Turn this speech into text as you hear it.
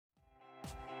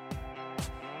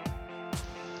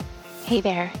Hey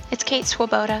there, it's Kate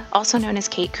Swoboda, also known as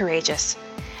Kate Courageous.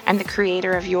 I'm the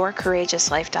creator of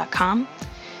YourCourageousLife.com,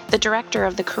 the director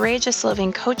of the Courageous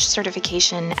Living Coach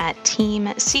certification at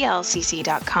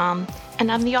TeamCLCC.com, and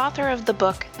I'm the author of the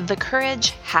book The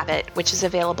Courage Habit, which is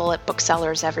available at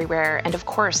booksellers everywhere and of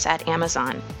course at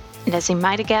Amazon. And as you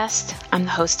might have guessed, I'm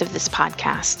the host of this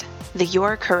podcast, the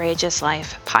Your Courageous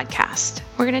Life podcast.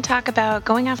 We're going to talk about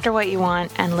going after what you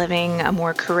want and living a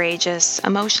more courageous,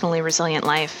 emotionally resilient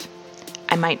life.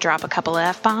 I might drop a couple of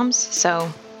F-bombs,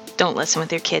 so don't listen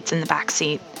with your kids in the back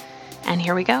seat. And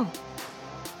here we go.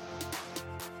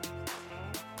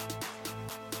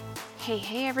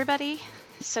 Hey, everybody.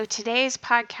 So today's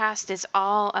podcast is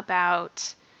all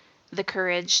about the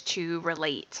courage to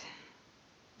relate.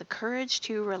 The courage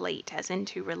to relate, as in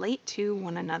to relate to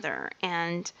one another,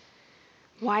 and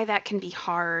why that can be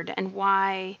hard, and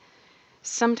why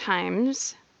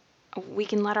sometimes we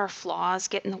can let our flaws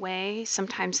get in the way.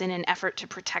 Sometimes in an effort to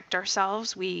protect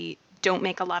ourselves, we don't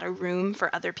make a lot of room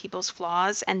for other people's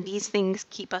flaws, and these things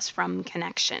keep us from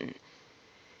connection.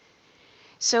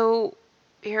 So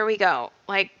here we go.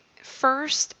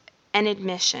 First, an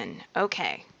admission.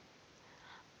 Okay,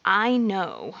 I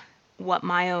know what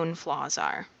my own flaws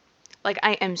are.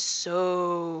 I am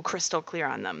so crystal clear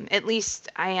on them. At least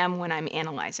I am when I'm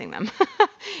analyzing them.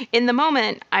 In the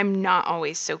moment, I'm not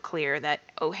always so clear that,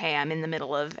 oh, hey, I'm in the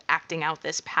middle of acting out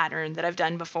this pattern that I've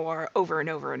done before over and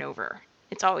over and over.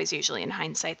 It's always usually in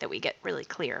hindsight that we get really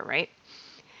clear, right?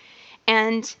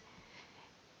 And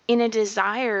in a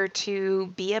desire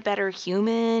to be a better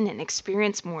human and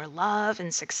experience more love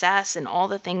and success and all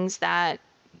the things that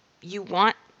you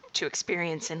want to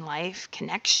experience in life,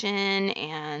 connection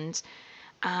and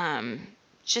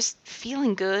just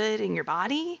feeling good in your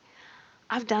body,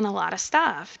 I've done a lot of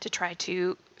stuff to try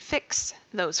to fix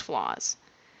those flaws.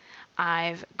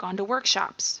 I've gone to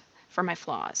workshops for my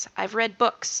flaws. I've read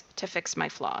books to fix my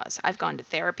flaws. I've gone to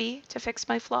therapy to fix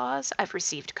my flaws. I've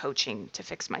received coaching to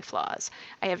fix my flaws.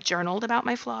 I have journaled about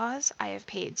my flaws. I have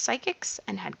paid psychics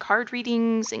and had card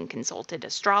readings and consulted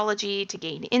astrology to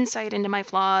gain insight into my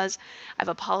flaws. I've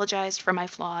apologized for my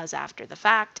flaws after the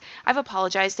fact. I've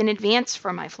apologized in advance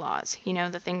for my flaws. You know,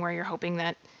 the thing where you're hoping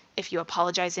that if you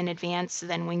apologize in advance,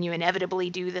 then when you inevitably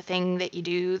do the thing that you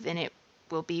do, then it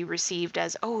will be received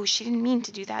as, oh, she didn't mean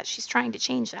to do that. She's trying to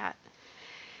change that.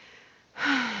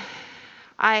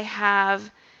 I have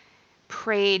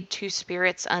prayed to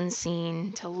spirits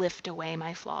unseen to lift away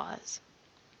my flaws.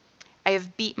 I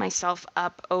have beat myself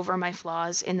up over my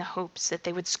flaws in the hopes that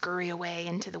they would scurry away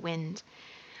into the wind.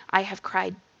 I have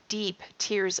cried deep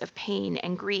tears of pain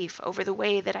and grief over the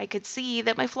way that I could see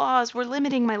that my flaws were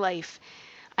limiting my life.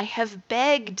 I have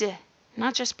begged,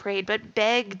 not just prayed, but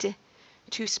begged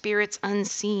to spirits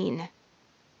unseen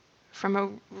from a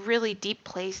really deep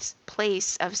place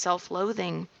of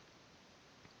self-loathing.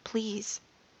 Please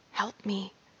help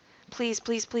me. Please,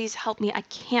 please, please help me. I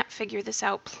can't figure this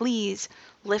out. Please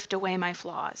lift away my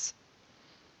flaws.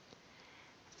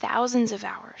 Thousands of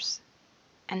hours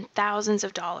and thousands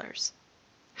of dollars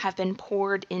have been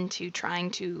poured into trying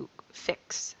to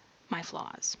fix my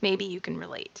flaws. Maybe you can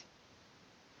relate.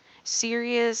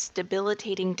 Serious,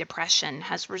 debilitating depression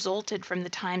has resulted from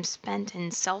the time spent in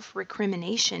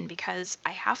self-recrimination because I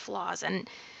have flaws, and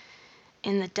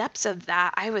in the depths of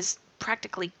that, I was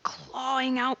practically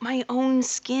clawing out my own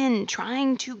skin,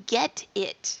 trying to get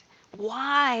it.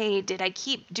 Why did I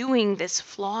keep doing this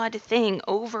flawed thing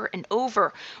over and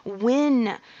over?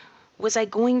 When was I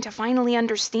going to finally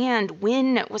understand?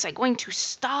 When was I going to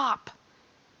stop?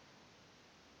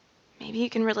 Maybe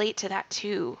you can relate to that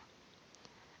too.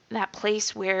 That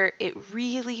place where it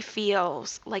really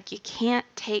feels like you can't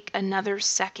take another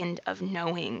second of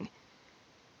knowing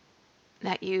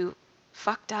that you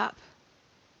fucked up.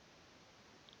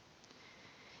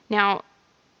 Now,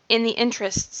 in the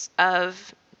interests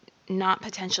of not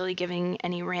potentially giving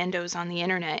any randos on the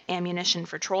internet ammunition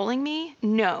for trolling me,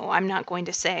 no, I'm not going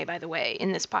to say, by the way,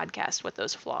 in this podcast what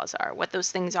those flaws are, what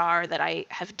those things are that I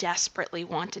have desperately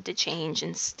wanted to change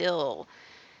and still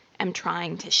am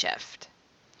trying to shift.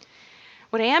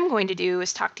 What I am going to do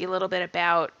is talk to you a little bit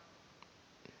about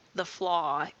the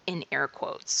flaw in air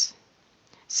quotes.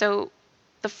 So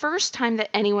the first time that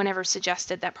anyone ever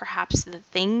suggested that perhaps the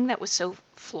thing that was so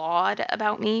flawed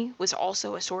about me was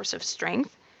also a source of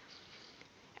strength.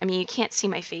 I mean, you can't see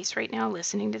my face right now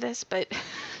listening to this, but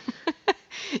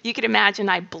you could imagine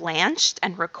I blanched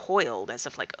and recoiled as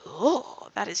if oh,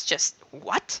 that is just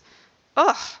what?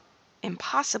 Ugh,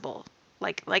 impossible.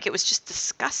 Like it was just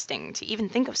disgusting to even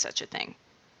think of such a thing.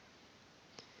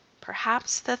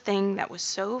 Perhaps the thing that was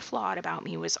so flawed about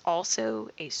me was also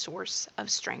a source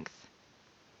of strength.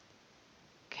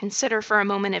 consider for a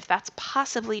moment if that's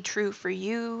possibly true for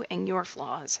you and your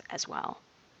flaws as well.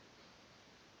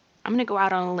 I'm going to go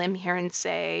out on a limb here and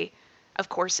say, of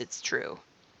course it's true.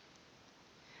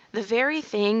 The very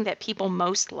thing that people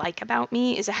most like about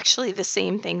me is actually the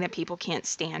same thing that people can't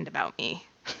stand about me.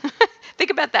 Think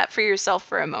about that for yourself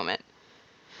for a moment.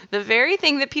 The very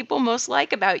thing that people most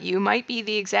like about you might be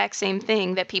the exact same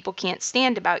thing that people can't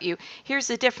stand about you. Here's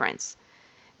the difference.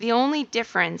 The only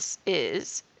difference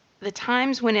is the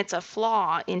times when it's a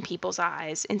flaw in people's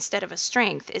eyes instead of a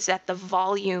strength is that the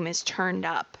volume is turned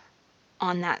up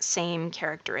on that same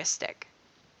characteristic.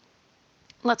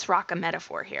 Let's rock a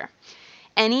metaphor here.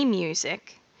 Any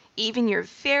music, even your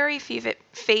very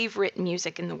favorite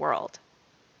music in the world,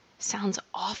 sounds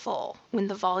awful when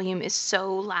the volume is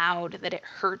so loud that it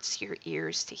hurts your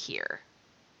ears to hear.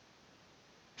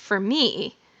 For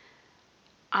me,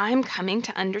 I'm coming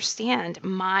to understand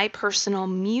my personal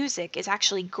music is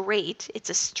actually great. It's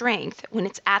a strength when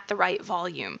it's at the right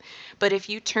volume. But if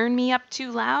you turn me up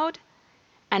too loud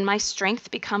and my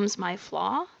strength becomes my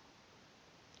flaw,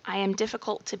 I am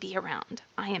difficult to be around.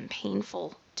 I am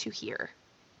painful to hear.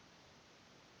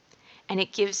 And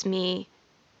it gives me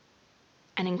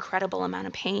an incredible amount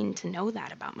of pain to know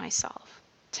that about myself,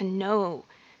 to know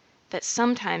that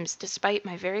sometimes, despite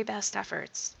my very best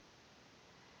efforts,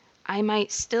 I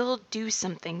might still do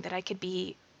something that I could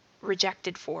be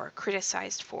rejected for,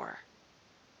 criticized for.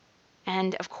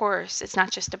 And of course, it's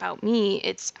not just about me.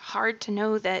 It's hard to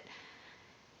know that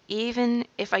even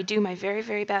if I do my very,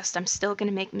 very best, I'm still going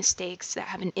to make mistakes that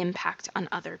have an impact on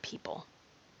other people.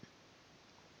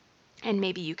 And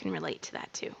maybe you can relate to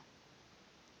that too.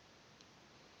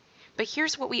 But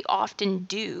here's what we often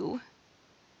do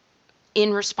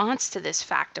in response to this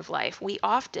fact of life. We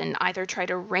often either try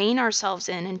to rein ourselves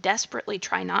in and desperately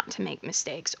try not to make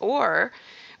mistakes, or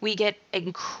we get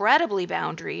incredibly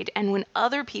boundaried, and when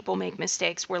other people make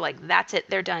mistakes, we're like, that's it,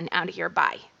 they're done, out of here,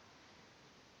 bye.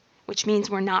 Which means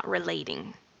we're not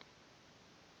relating.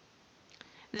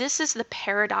 This is the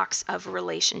paradox of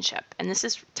relationship, and this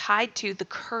is tied to the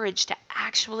courage to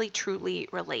actually truly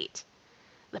relate.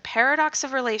 The paradox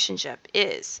of relationship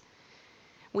is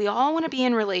we all want to be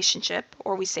in relationship,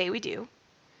 or we say we do,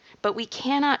 but we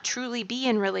cannot truly be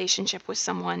in relationship with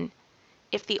someone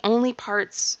if the only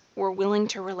parts we're willing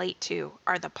to relate to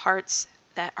are the parts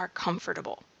that are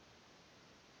comfortable.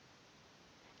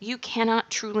 You cannot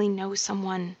truly know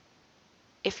someone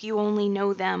if you only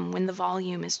know them when the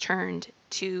volume is turned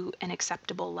to an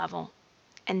acceptable level,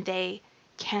 and they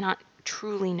cannot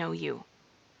truly know you.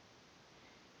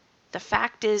 The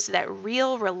fact is that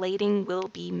real relating will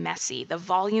be messy. The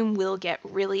volume will get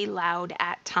really loud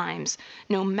at times,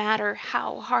 no matter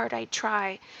how hard I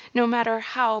try, no matter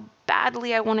how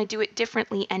badly I want to do it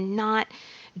differently and not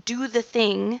do the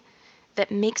thing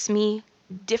that makes me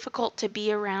difficult to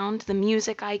be around, the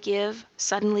music I give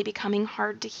suddenly becoming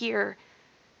hard to hear.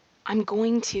 I'm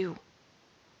going to.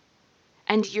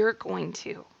 And you're going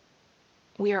to.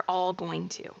 We are all going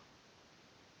to.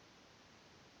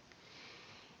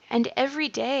 And every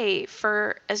day,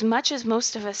 for as much as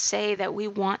most of us say that we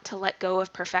want to let go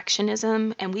of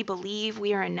perfectionism and we believe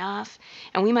we are enough,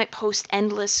 and we might post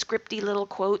endless scripty little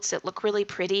quotes that look really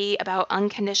pretty about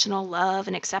unconditional love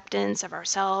and acceptance of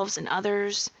ourselves and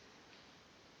others,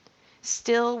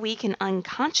 still we can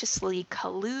unconsciously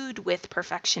collude with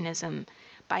perfectionism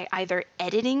by either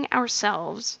editing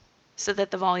ourselves so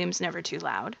that the volume's never too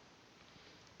loud,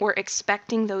 or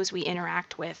expecting those we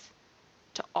interact with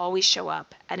to always show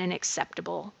up at an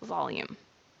acceptable volume.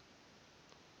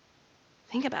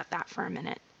 Think about that for a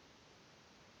minute.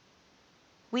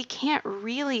 We can't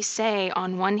really say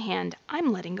on one hand,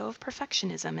 I'm letting go of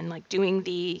perfectionism and like doing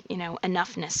the,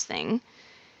 enoughness thing,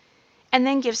 and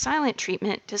then give silent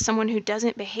treatment to someone who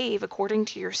doesn't behave according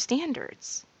to your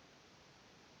standards.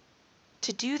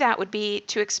 To do that would be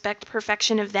to expect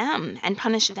perfection of them and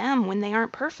punish them when they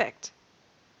aren't perfect.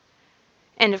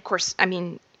 And of course,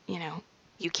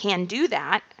 you can do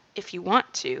that if you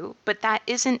want to, but that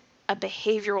isn't a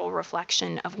behavioral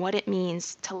reflection of what it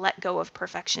means to let go of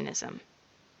perfectionism.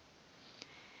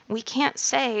 We can't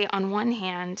say on one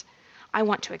hand, I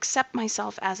want to accept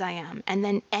myself as I am, and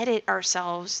then edit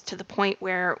ourselves to the point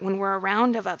where when we're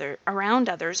around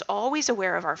others, always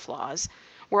aware of our flaws,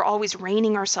 we're always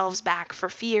reining ourselves back for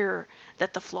fear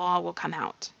that the flaw will come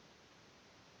out.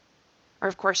 Or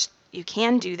of course, you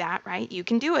can do that, right? You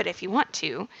can do it if you want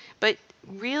to, but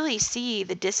really see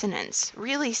the dissonance,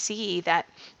 really see that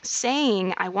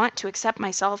saying I want to accept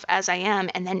myself as I am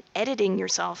and then editing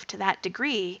yourself to that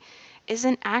degree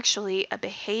isn't actually a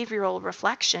behavioral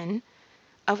reflection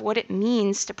of what it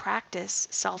means to practice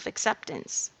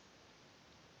self-acceptance.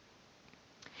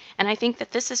 And I think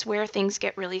that this is where things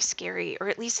get really scary, or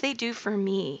at least they do for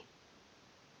me,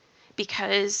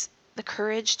 because the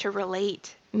courage to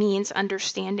relate means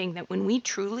understanding that when we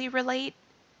truly relate,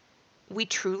 we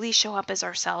truly show up as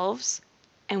ourselves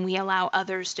and we allow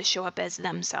others to show up as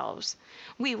themselves.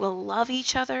 We will love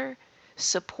each other,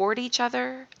 support each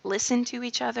other, listen to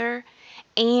each other,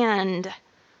 and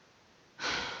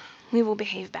we will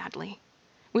behave badly.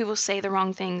 We will say the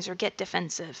wrong things or get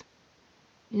defensive.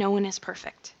 No one is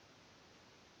perfect.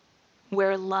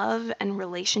 Where love and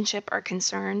relationship are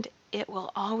concerned, it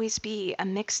will always be a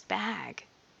mixed bag.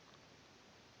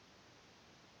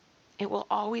 It will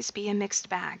always be a mixed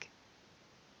bag.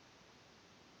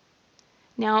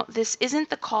 Now, this isn't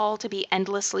the call to be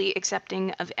endlessly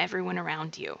accepting of everyone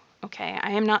around you, okay?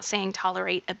 I am not saying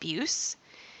tolerate abuse.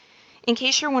 In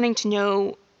case you're wanting to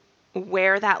know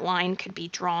where that line could be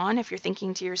drawn, if you're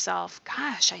thinking to yourself,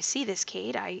 gosh, I see this,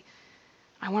 Kate. I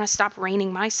want to stop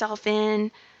reining myself in.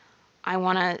 I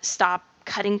want to stop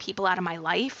cutting people out of my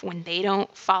life when they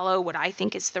don't follow what I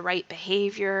think is the right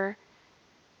behavior.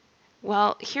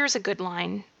 Well, here's a good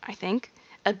line, I think.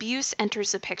 Abuse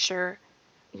enters the picture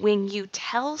when you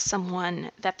tell someone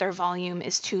that their volume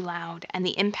is too loud and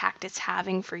the impact it's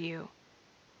having for you,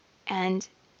 and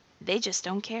they just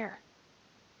don't care.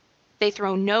 They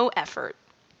throw no effort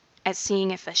at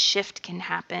seeing if a shift can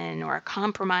happen or a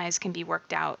compromise can be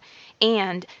worked out,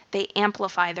 and they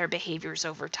amplify their behaviors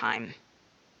over time.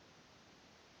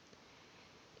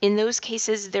 In those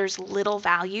cases, there's little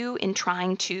value in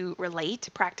trying to relate,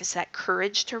 practice that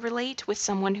courage to relate with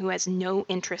someone who has no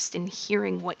interest in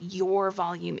hearing what your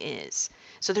volume is.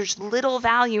 So there's little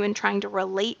value in trying to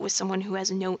relate with someone who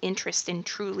has no interest in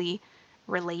truly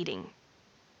relating.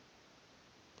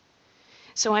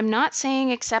 So I'm not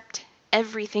saying accept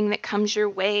everything that comes your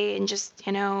way and just,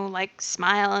 like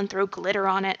smile and throw glitter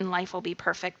on it and life will be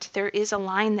perfect. There is a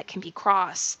line that can be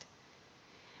crossed.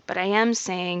 But I am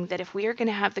saying that if we are going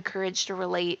to have the courage to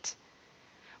relate,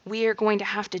 we are going to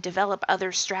have to develop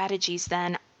other strategies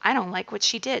than, I don't like what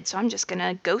she did, so I'm just going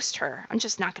to ghost her. I'm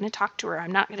just not going to talk to her.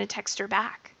 I'm not going to text her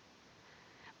back.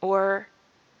 Or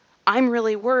I'm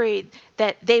really worried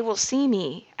that they will see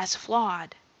me as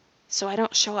flawed, so I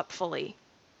don't show up fully.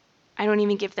 I don't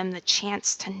even give them the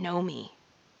chance to know me.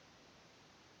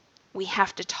 We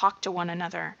have to talk to one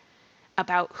another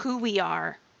about who we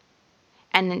are.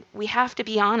 And we have to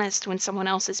be honest when someone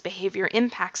else's behavior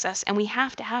impacts us, and we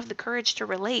have to have the courage to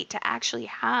relate, to actually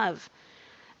have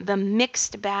the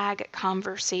mixed bag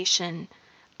conversation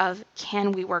of,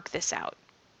 can we work this out?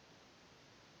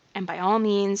 And by all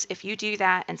means, if you do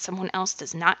that and someone else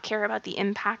does not care about the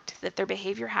impact that their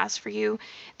behavior has for you,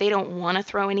 they don't want to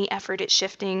throw any effort at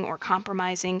shifting or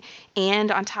compromising,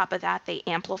 and on top of that, they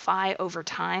amplify over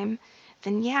time,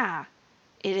 then yeah,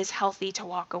 it is healthy to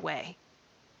walk away.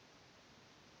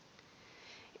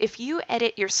 If you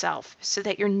edit yourself so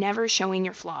that you're never showing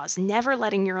your flaws, never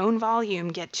letting your own volume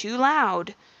get too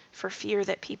loud for fear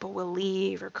that people will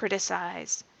leave or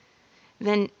criticize,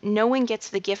 then no one gets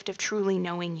the gift of truly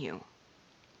knowing you.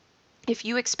 If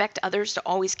you expect others to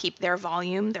always keep their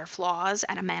volume, their flaws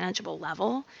at a manageable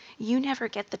level, you never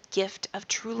get the gift of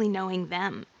truly knowing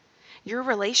them. Your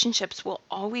relationships will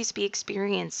always be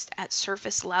experienced at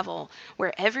surface level,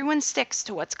 where everyone sticks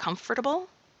to what's comfortable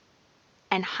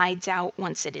and hides out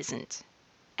once it isn't,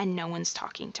 and no one's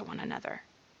talking to one another.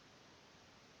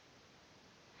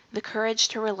 The courage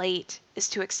to relate is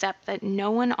to accept that no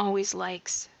one always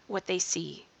likes what they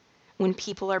see when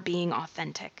people are being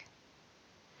authentic.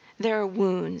 There are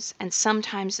wounds, and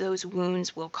sometimes those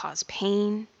wounds will cause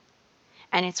pain,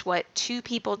 and it's what two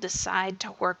people decide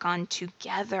to work on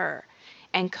together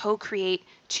and co-create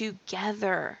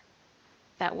together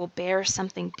that will bear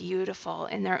something beautiful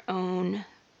in their own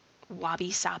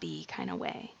wabi-sabi kind of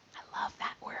way. I love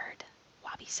that word,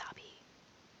 wabi-sabi.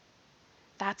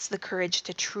 That's the courage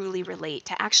to truly relate,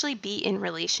 to actually be in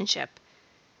relationship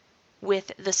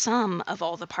with the sum of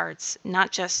all the parts,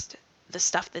 not just the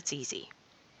stuff that's easy.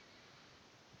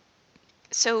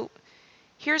 So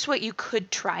here's what you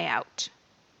could try out,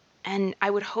 and I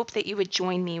would hope that you would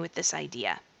join me with this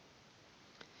idea.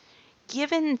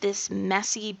 Given this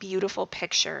messy, beautiful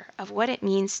picture of what it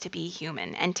means to be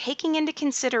human, and taking into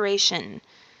consideration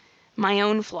my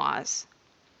own flaws,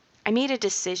 I made a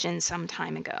decision some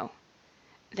time ago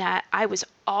that I was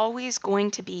always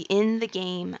going to be in the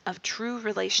game of true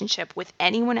relationship with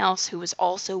anyone else who was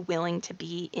also willing to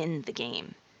be in the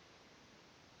game.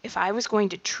 If I was going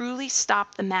to truly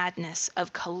stop the madness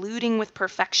of colluding with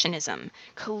perfectionism,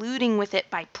 colluding with it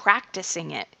by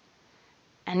practicing it,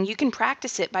 and you can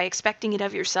practice it by expecting it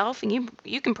of yourself, and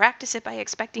you can practice it by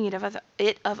expecting it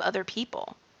of other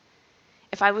people.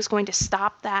 If I was going to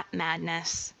stop that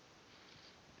madness,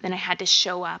 then I had to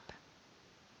show up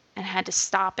and had to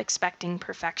stop expecting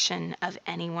perfection of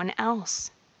anyone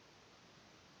else.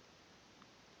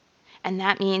 And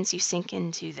that means you sink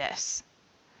into this.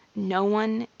 No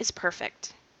one is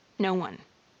perfect. No one.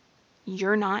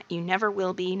 You're not, you never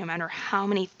will be, no matter how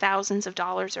many thousands of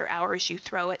dollars or hours you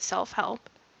throw at self-help.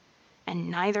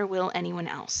 And neither will anyone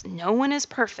else. No one is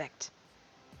perfect.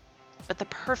 But the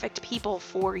perfect people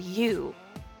for you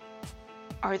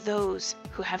are those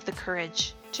who have the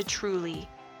courage to truly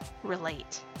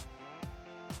relate.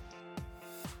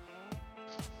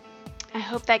 I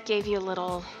hope that gave you a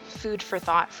little food for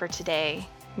thought for today.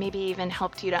 Maybe even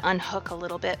helped you to unhook a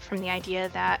little bit from the idea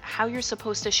that how you're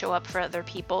supposed to show up for other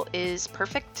people is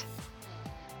perfect,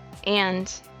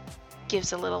 and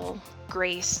gives a little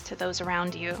grace to those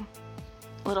around you,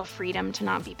 a little freedom to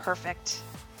not be perfect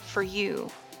for you.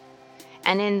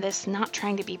 And in this not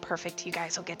trying to be perfect, you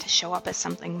guys will get to show up as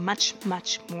something much,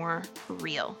 much more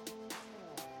real.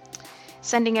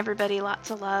 Sending everybody lots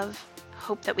of love.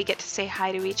 Hope that we get to say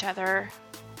hi to each other.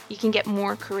 You can get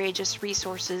more courageous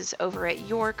resources over at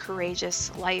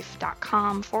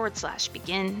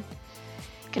yourcourageouslife.com/begin. You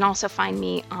can also find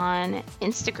me on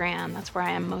Instagram. That's where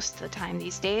I am most of the time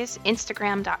these days.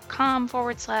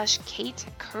 Instagram.com/Kate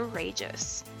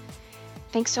Courageous.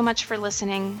 Thanks so much for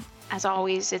listening. As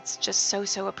always, it's just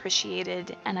so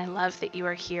appreciated, and I love that you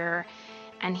are here.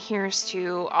 And here's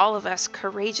to all of us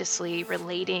courageously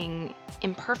relating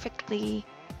imperfectly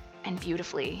and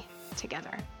beautifully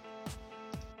together.